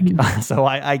apart. Like, so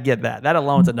I get that. That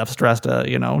alone's enough stress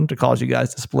to cause you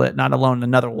guys to split. Not alone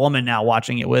another woman now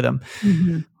watching it with him.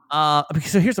 Mm-hmm.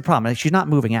 So here's the problem: she's not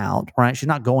moving out, right? She's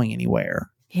not going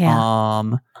anywhere.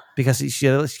 Yeah. Because she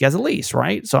has a lease,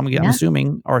 right? So I'm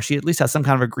assuming, or she at least has some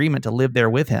kind of agreement to live there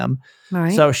with him.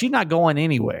 Right. So she's not going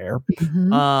anywhere.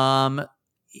 Mm-hmm.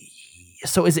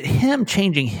 So is it him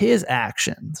changing his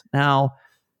actions? Now,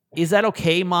 is that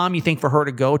okay, Mom? You think for her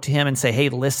to go to him and say, hey,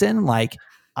 listen, like,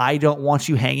 I don't want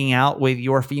you hanging out with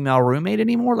your female roommate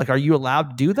anymore? Like, are you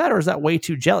allowed to do that? Or is that way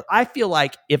too jealous? I feel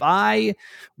like if I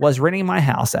was renting my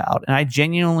house out and I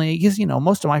genuinely, because,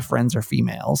 most of my friends are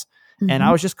females, and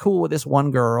I was just cool with this one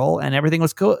girl and everything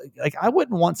was cool. Like, I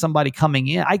wouldn't want somebody coming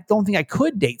in. I don't think I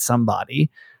could date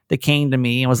somebody that came to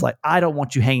me and was like, I don't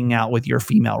want you hanging out with your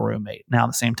female roommate. Now, at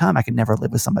the same time, I could never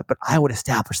live with somebody, but I would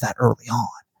establish that early on.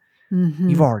 Mm-hmm.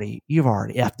 You've already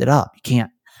effed it up. You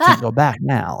can't go back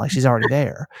now. Like, she's already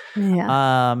there.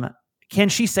 Yeah. Can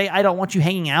she say, I don't want you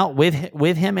hanging out with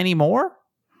him anymore?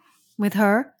 With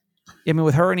her?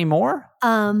 With her anymore?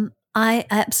 I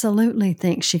absolutely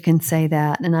think she can say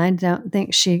that, and I don't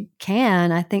think she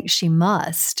can. I think she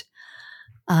must,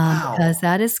 because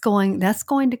that's going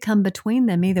to come between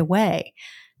them either way.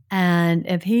 And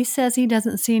if he says he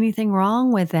doesn't see anything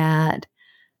wrong with that,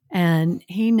 and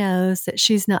he knows that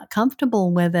she's not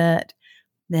comfortable with it,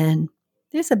 then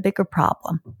there's a bigger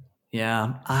problem.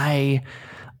 Yeah.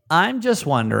 I'm just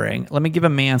wondering, let me give a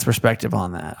man's perspective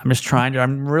on that.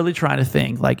 I'm really trying to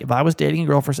think, like, if I was dating a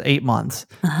girl for 8 months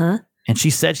and she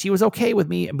said she was okay with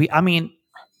me, I mean,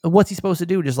 what's he supposed to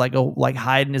do? Just like go like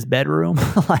hide in his bedroom,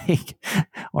 like,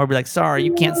 or be like, sorry,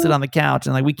 you can't sit on the couch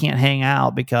and like we can't hang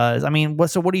out because I mean,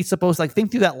 what are you supposed to like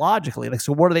think through that logically? Like,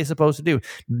 so what are they supposed to do?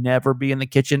 Never be in the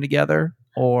kitchen together,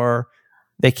 or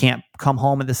they can't come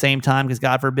home at the same time because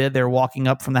God forbid they're walking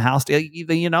up from the house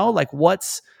to, like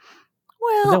what's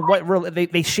Well, what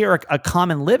they share a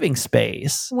common living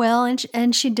space. well,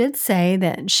 and she did say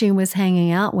that she was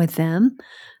hanging out with them,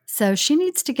 so she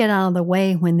needs to get out of the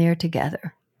way when they're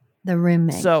together. The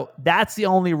roommate. So that's the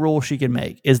only rule she can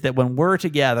make, is that when we're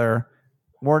together,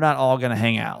 we're not all going to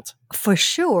hang out. For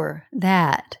sure,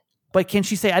 that. But can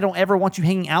she say, I don't ever want you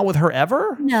hanging out with her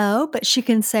ever? No, but she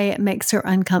can say it makes her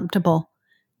uncomfortable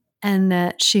and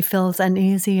that she feels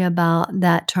uneasy about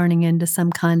that turning into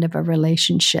some kind of a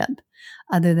relationship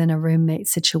other than a roommate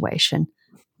situation.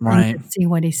 Right. And see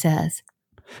what he says.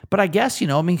 But I guess,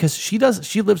 because she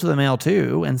lives with a male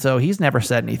too. And so he's never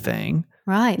said anything.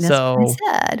 Right. That's so what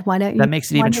I said. Why don't you? That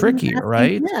makes it even trickier,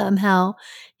 right? Him how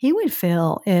he would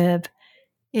feel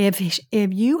if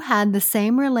you had the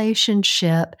same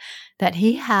relationship that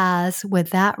he has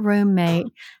with that roommate,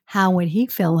 how would he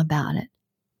feel about it?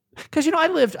 Because I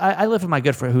live with my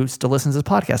good friend who still listens to this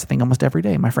podcast, I think almost every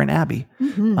day. My friend Abby.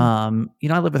 Mm-hmm.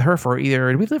 I lived with her for we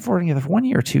lived for either 1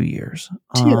 year or 2 years.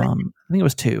 I think it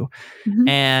was 2. Mm-hmm.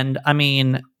 And I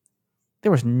mean,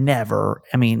 there was never.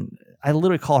 I mean, I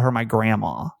literally call her my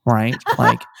grandma, right?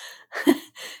 Like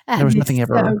there was nothing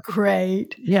ever. So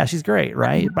great. Yeah, she's great,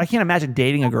 right? But I can't imagine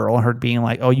dating a girl and her being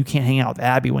like, "Oh, you can't hang out with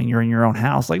Abby when you're in your own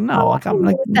house." Like, no, like I'm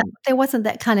like, there wasn't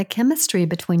that kind of chemistry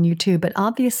between you two, but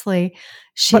obviously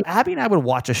But Abby and I would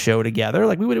watch a show together.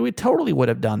 Like we totally would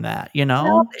have done that,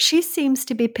 Well, she seems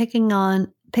to be picking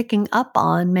up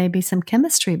on maybe some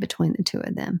chemistry between the two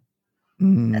of them.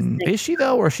 Is she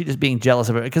though, or is she just being jealous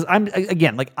of it? Because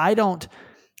I don't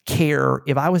care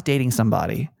if I was dating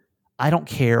somebody. I don't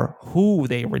care who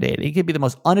they were dating. It could be the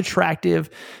most unattractive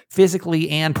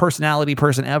physically and personality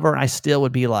person ever. And I still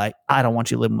would be like, I don't want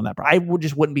you living with that person. I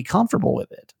wouldn't be comfortable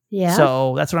with it. Yeah.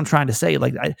 So that's what I'm trying to say.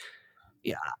 Like,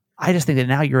 I just think that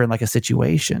now you're in like a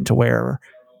situation to where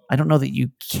I don't know that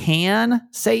you can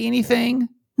say anything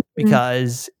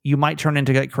because you might turn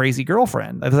into a crazy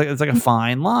girlfriend. It's like a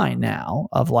fine line now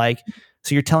of like,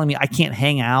 so you're telling me I can't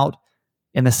hang out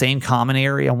in the same common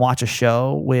area and watch a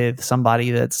show with somebody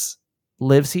that's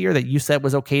lives here that you said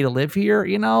was okay to live here,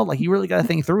 like you really got to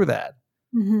think through that.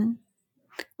 Mm-hmm.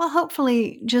 Well,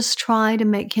 hopefully just try to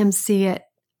make him see it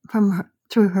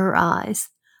through her eyes.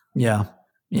 Yeah.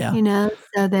 Yeah.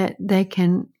 So that they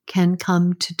can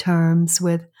come to terms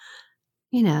with,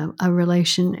 a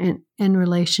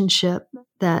relationship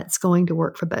that's going to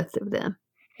work for both of them.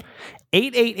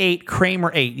 888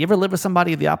 Kramer 8. You ever live with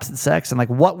somebody of the opposite sex and like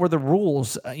what were the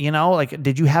rules? Like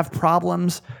did you have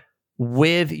problems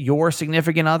with your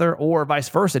significant other or vice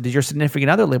versa? Did your significant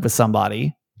other live with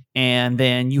somebody and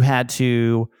then you had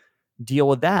to deal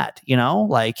with that?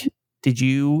 Like did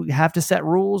you have to set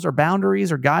rules or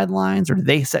boundaries or guidelines, or did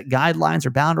they set guidelines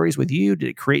or boundaries with you? Did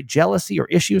it create jealousy or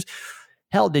issues?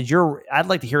 Hell, I'd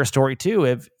like to hear a story too.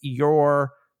 If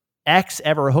your ex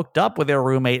ever hooked up with their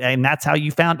roommate and that's how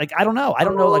you found, like, I don't know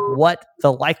like what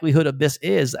the likelihood of this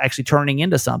is actually turning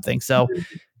into something. So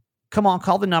come on,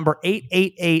 call the number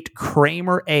 888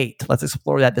 Kramer 8. Let's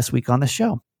explore that this week on the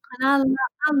show. And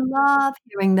I love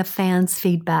hearing the fans'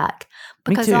 feedback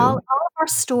because all of our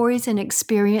stories and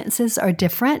experiences are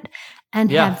different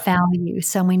and have value.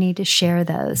 So we need to share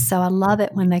those. So I love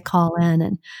it when they call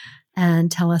in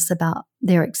and tell us about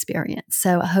their experience.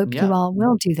 So I hope you all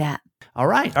will do that. All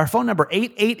right. Our phone number,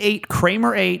 888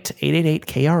 Kramer 8, 888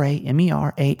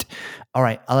 KRAMER 8. All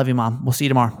right. I love you, Mom. We'll see you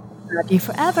tomorrow. Love you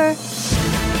forever.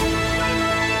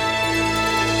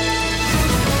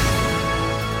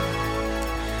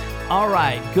 All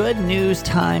right, good news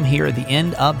time here at the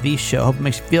end of the show. Hope it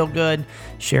makes you feel good.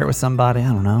 Share it with somebody. I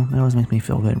don't know. It always makes me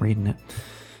feel good reading it.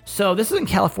 So this is in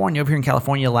California, over here in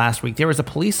California last week. There was a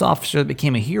police officer that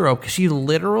became a hero because she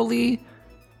literally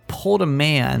pulled a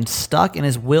man stuck in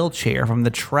his wheelchair from the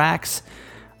tracks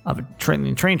of a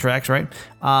train tracks, right?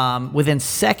 Within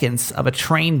seconds of a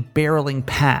train barreling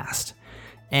past.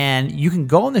 And you can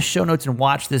go in the show notes and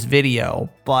watch this video,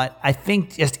 but I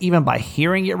think just even by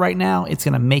hearing it right now, it's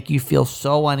going to make you feel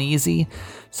so uneasy.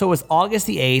 So it was August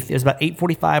the 8th. It was about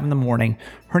 8:45 in the morning.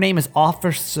 Her name is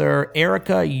Officer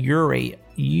Erica Urrea,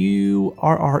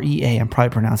 Urrea. I'm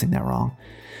probably pronouncing that wrong.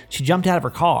 she jumped out of her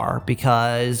car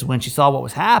because when she saw what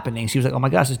was happening, she was like, oh my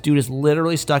gosh, this dude is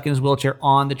literally stuck in his wheelchair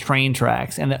on the train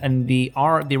tracks. And the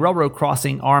railroad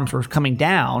crossing arms were coming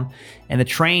down, and the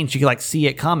train, she could like see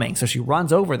it coming. So she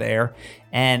runs over there,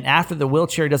 and after the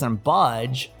wheelchair doesn't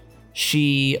budge,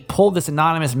 she pulled this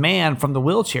anonymous man from the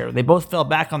wheelchair. They both fell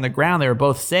back on the ground. They were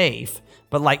both safe.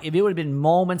 But like, if it would have been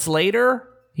moments later,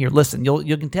 here, listen,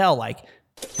 you can tell, like,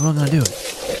 I'm not gonna do it.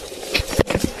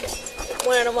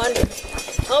 1 out of 1.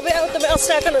 I'll be out with the mail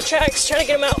sack on the tracks, trying to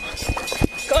get him out.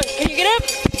 Go on, can you get up?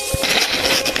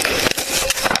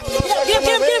 Get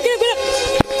up.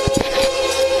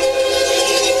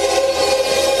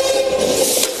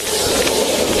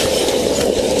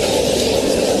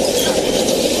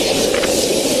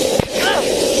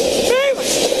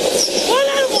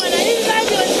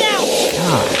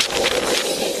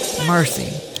 Mercy.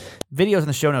 Videos in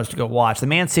the show notes to go watch. The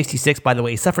man 66, by the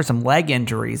way, suffered some leg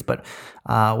injuries, but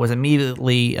was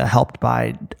immediately helped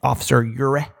by Officer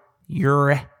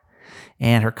Ure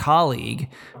and her colleague.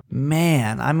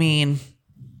 Man, I mean,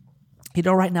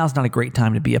 right now is not a great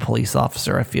time to be a police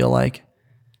officer, I feel like.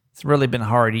 It's really been a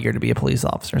hard year to be a police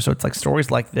officer. So it's like stories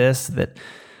like this that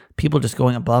people just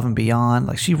going above and beyond.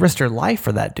 Like, she risked her life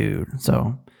for that dude.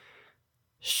 So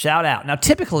shout out. Now,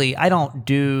 typically, I don't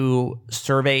do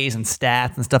surveys and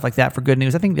stats and stuff like that for good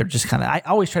news. I think they're just kind of, I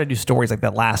always try to do stories like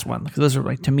that last one because those are,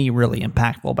 like, to me, really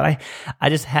impactful. But I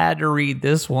just had to read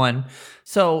this one.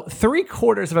 So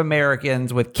 3/4 of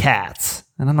Americans with cats,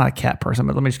 and I'm not a cat person,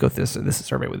 but let me just go through this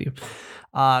survey with you,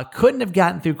 couldn't have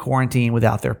gotten through quarantine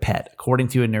without their pet, according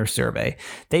to a nurse survey.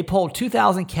 They polled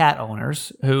 2,000 cat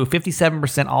owners, who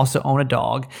 57% also own a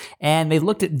dog, and they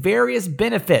looked at various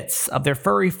benefits of their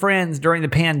furry friends during the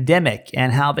pandemic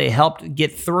and how they helped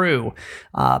get through.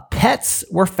 Pets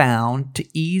were found to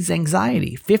ease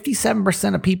anxiety.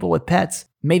 57% of people with pets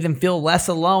made them feel less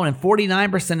alone, and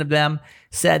 49% of them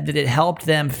said that it helped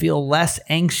them feel less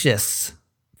anxious.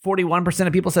 41%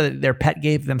 of people said that their pet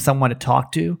gave them someone to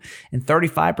talk to, and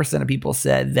 35% of people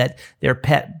said that their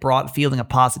pet brought feeling of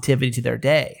positivity to their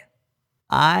day.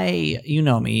 You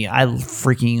know me, I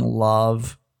freaking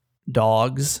love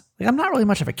dogs. Like, I'm not really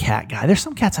much of a cat guy. There's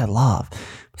some cats I love,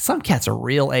 but some cats are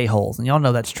real a-holes, and y'all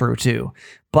know that's true too.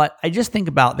 But I just think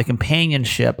about the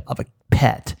companionship of a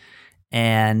pet.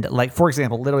 And like, for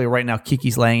example, literally right now,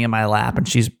 Kiki's laying in my lap, and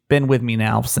she's been with me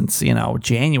now since,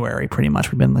 January, pretty much.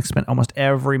 We've been spent almost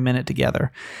every minute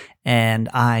together. And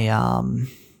I don't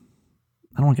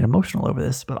want to get emotional over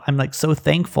this, but I'm like so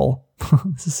thankful.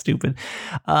 This is stupid.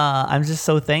 I'm just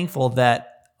so thankful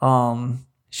that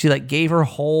she like gave her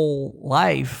whole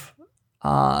life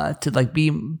to like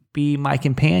be my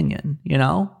companion,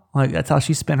 Like, that's how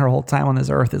she spent her whole time on this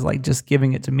earth, is like just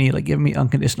giving it to me, like giving me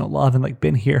unconditional love, and like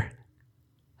been here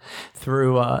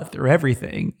through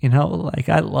everything, Like,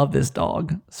 I love this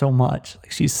dog so much.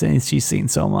 Like, she's seen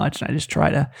so much, and I just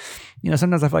try to,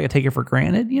 sometimes I feel like I take it for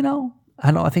granted,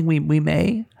 I think we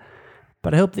may,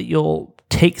 but I hope that you'll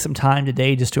take some time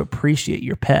today just to appreciate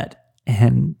your pet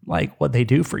and like what they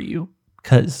do for you,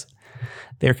 because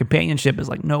their companionship is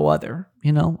like no other,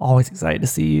 always excited to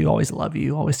see you, always love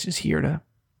you, always just here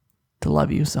to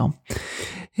love you. So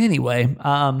anyway,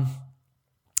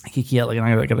 Kiki, like,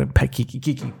 I gotta pet Kiki.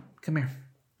 Kiki, come here.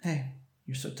 Hey,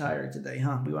 you're so tired today,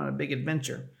 huh? We want a big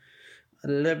adventure. I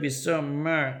love you so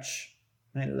much.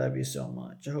 I love you so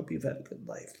much. I hope you've had a good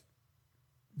life.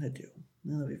 I do.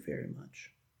 I love you very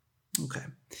much. Okay.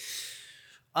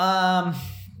 All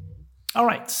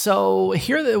right. So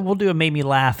here we'll do a made me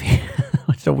laugh.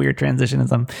 It's a weird transition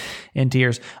as I'm in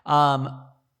tears.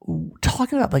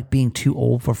 Talking about like being too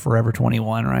old for Forever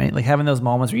 21, right? Like having those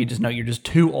moments where you just know you're just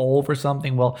too old for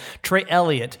something. Well, Trey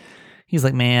Elliott, he's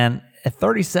like, man, at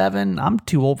 37, I'm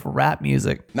too old for rap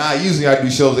music. Nah, usually I do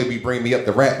shows, they be bringing me up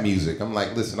to rap music. I'm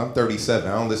like, listen, I'm 37.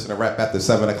 I don't listen to rap after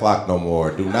 7 o'clock no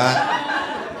more. Do not.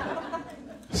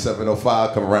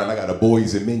 7:05 come around, I got a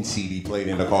Boys and Men CD played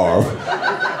in the car.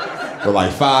 For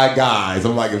like 5 guys.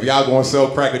 I'm like, if y'all gonna sell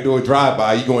crack or do a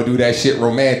drive-by, you gonna do that shit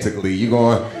romantically. You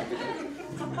gonna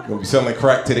be selling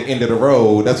crack to the end of the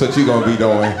road. That's what you gonna be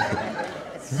doing.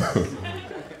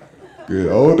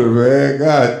 Get older, man.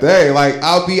 God dang. Like,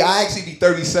 I actually be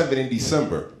 37 in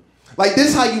December. Like, this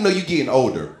is how you know you're getting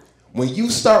older. When you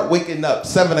start waking up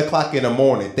 7 o'clock in the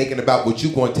morning thinking about what you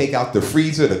gonna take out the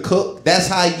freezer to cook, that's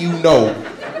how you know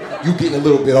you getting a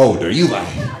little bit older. You like,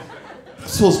 I'm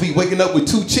supposed to be waking up with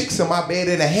 2 chicks in my bed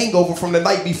and a hangover from the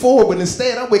night before, but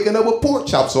instead I'm waking up with pork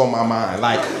chops on my mind.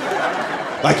 Like,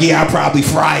 yeah, I'll probably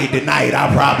fry it tonight.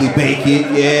 I'll probably bake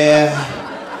it, yeah.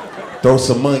 Throw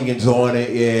some onions on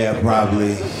it, yeah,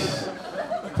 probably.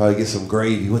 Probably get some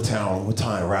gravy. What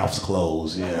time Ralph's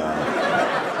closed,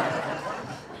 yeah.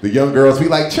 The young girls be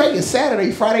like, Trey, it's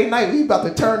Saturday, Friday night. We about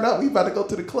to turn up. We about to go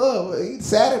to the club. It's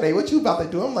Saturday. What you about to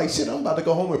do? I'm like, shit, I'm about to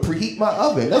go home and preheat my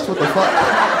oven. That's what the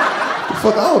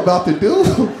fuck I'm about to do.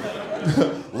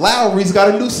 Lowry's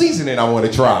got a new seasoning I want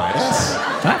to try.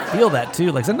 I feel that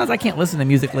too. Like sometimes I can't listen to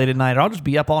music late at night, or I'll just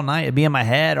be up all night. It'll be in my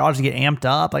head, or I'll just get amped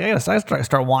up. Like I gotta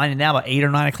start winding down about 8 or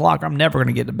 9 o'clock, or I'm never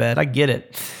gonna get to bed. I get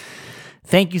it.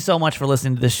 Thank you so much for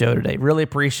listening to this show today. Really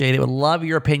appreciate it. Would love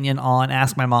your opinion on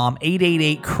Ask My Mom.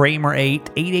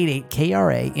 888-KRAMER8,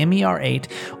 888-KRAMER8,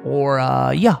 or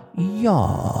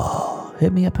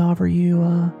hit me up however you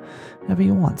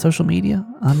want. Social media,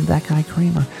 I'm that guy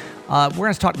Kramer. We're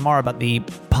going to talk tomorrow about the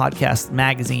podcast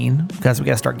magazine because we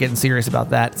got to start getting serious about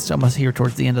that. It's almost here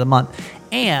towards the end of the month.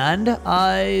 And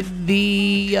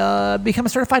the become a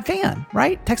certified fan,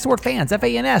 right? Text the word fans,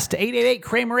 FANS, to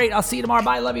 888-KRAMER8. I'll see you tomorrow.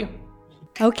 Bye. Love you.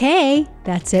 Okay,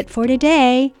 that's it for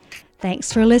today.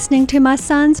 Thanks for listening to my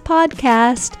son's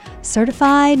podcast,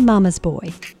 Certified Mama's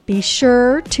Boy. Be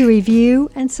sure to review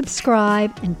and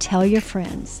subscribe and tell your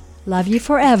friends. Love you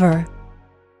forever.